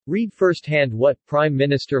Read firsthand what Prime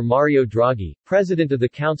Minister Mario Draghi, President of the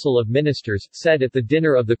Council of Ministers, said at the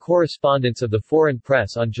dinner of the correspondents of the foreign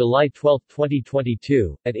press on July 12,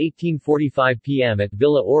 2022, at 18:45 p.m. at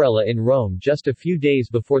Villa Orella in Rome, just a few days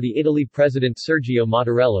before the Italy President Sergio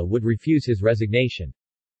Mattarella would refuse his resignation.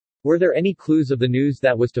 Were there any clues of the news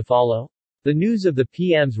that was to follow? The news of the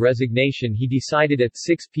PM's resignation he decided at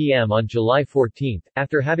 6 p.m. on July 14,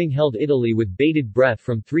 after having held Italy with bated breath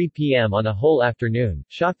from 3 p.m. on a whole afternoon,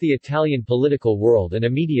 shocked the Italian political world and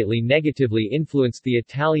immediately negatively influenced the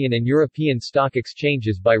Italian and European stock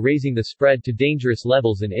exchanges by raising the spread to dangerous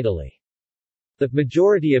levels in Italy. The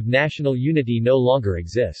majority of national unity no longer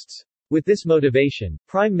exists. With this motivation,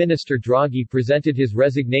 Prime Minister Draghi presented his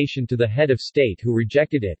resignation to the head of state who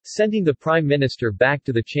rejected it, sending the Prime Minister back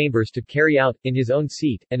to the chambers to carry out, in his own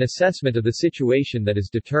seat, an assessment of the situation that is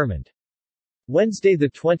determined. Wednesday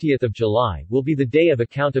 20 July, will be the day of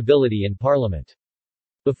accountability in Parliament.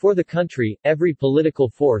 Before the country, every political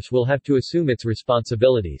force will have to assume its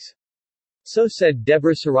responsibilities. So said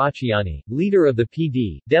Deborah Serracchiani, leader of the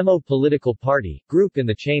PD, Demo political party, group in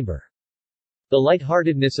the chamber. The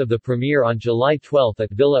lightheartedness of the premiere on July 12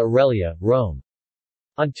 at Villa Aurelia, Rome.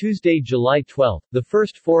 On Tuesday, July 12, the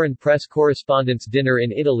first foreign press correspondents' dinner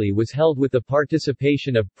in Italy was held with the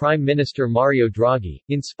participation of Prime Minister Mario Draghi,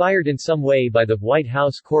 inspired in some way by the White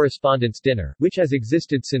House Correspondents' Dinner, which has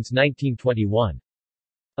existed since 1921.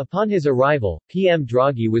 Upon his arrival, PM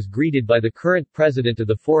Draghi was greeted by the current president of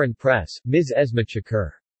the foreign press, Ms. Esma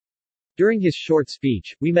Chakur. During his short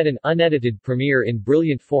speech, we met an unedited premier in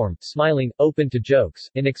brilliant form, smiling, open to jokes,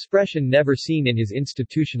 an expression never seen in his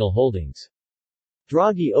institutional holdings.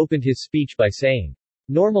 Draghi opened his speech by saying,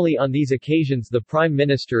 "Normally on these occasions the Prime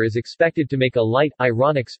Minister is expected to make a light,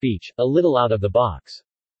 ironic speech, a little out of the box."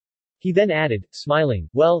 He then added, smiling,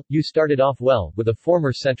 "Well, you started off well, with a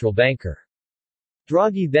former central banker."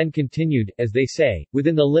 Draghi then continued, "As they say,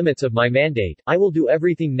 within the limits of my mandate, I will do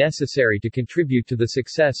everything necessary to contribute to the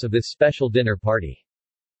success of this special dinner party.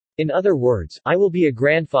 In other words, I will be a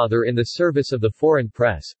grandfather in the service of the foreign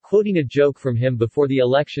press," quoting a joke from him before the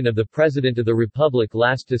election of the President of the Republic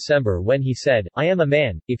last December when he said, "I am a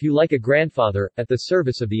man, if you like a grandfather, at the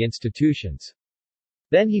service of the institutions."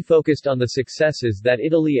 Then he focused on the successes that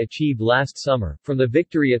Italy achieved last summer, from the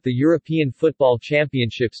victory at the European Football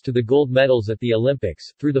Championships to the gold medals at the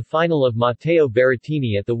Olympics, through the final of Matteo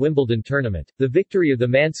Berrettini at the Wimbledon tournament, the victory of the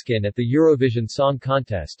Måneskin at the Eurovision Song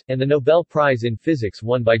Contest, and the Nobel Prize in Physics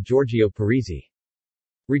won by Giorgio Parisi.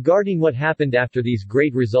 Regarding what happened after these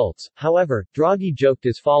great results, however, Draghi joked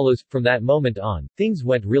as follows, "From that moment on, things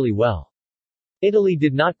went really well. Italy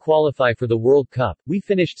did not qualify for the World Cup, we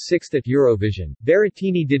finished 6th at Eurovision,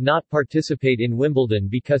 Berrettini did not participate in Wimbledon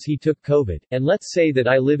because he took COVID, and let's say that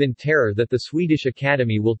I live in terror that the Swedish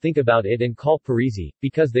Academy will think about it and call Parisi,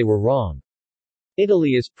 because they were wrong.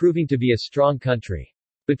 Italy is proving to be a strong country."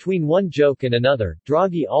 Between one joke and another,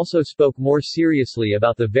 Draghi also spoke more seriously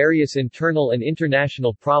about the various internal and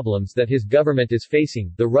international problems that his government is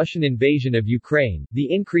facing, the Russian invasion of Ukraine,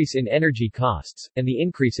 the increase in energy costs, and the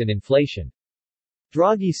increase in inflation.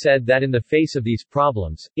 Draghi said that in the face of these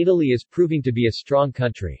problems, Italy is proving to be a strong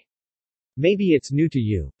country. "Maybe it's new to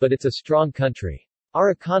you, but it's a strong country.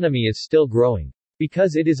 Our economy is still growing.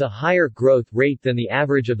 Because it is a higher growth rate than the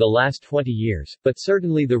average of the last 20 years, but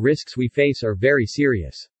certainly the risks we face are very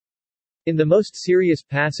serious." In the most serious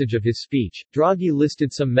passage of his speech, Draghi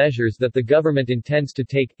listed some measures that the government intends to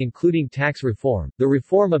take, including tax reform, the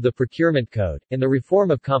reform of the procurement code, and the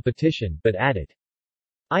reform of competition, but added,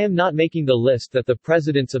 "I am not making the list that the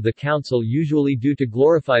presidents of the council usually do to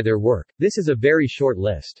glorify their work, this is a very short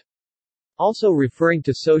list." Also referring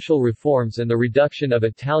to social reforms and the reduction of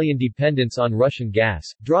Italian dependence on Russian gas,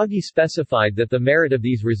 Draghi specified that the merit of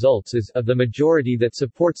these results is, of the majority that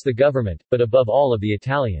supports the government, but above all of the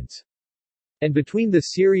Italians. And between the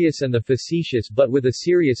serious and the facetious but with a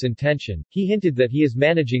serious intention, he hinted that he is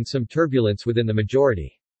managing some turbulence within the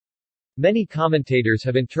majority. Many commentators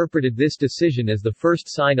have interpreted this decision as the first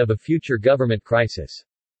sign of a future government crisis.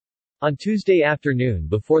 On Tuesday afternoon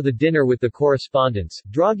before the dinner with the correspondents,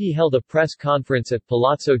 Draghi held a press conference at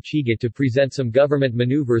Palazzo Chigi to present some government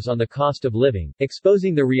maneuvers on the cost of living,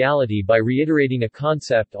 exposing the reality by reiterating a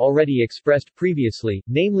concept already expressed previously,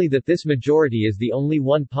 namely that this majority is the only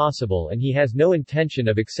one possible and he has no intention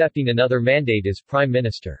of accepting another mandate as Prime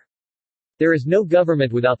Minister. "There is no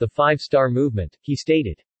government without the Five-Star Movement," he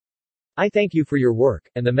stated. "I thank you for your work,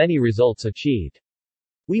 and the many results achieved.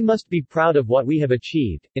 We must be proud of what we have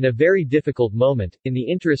achieved, in a very difficult moment, in the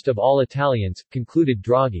interest of all Italians," concluded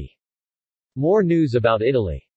Draghi. More news about Italy.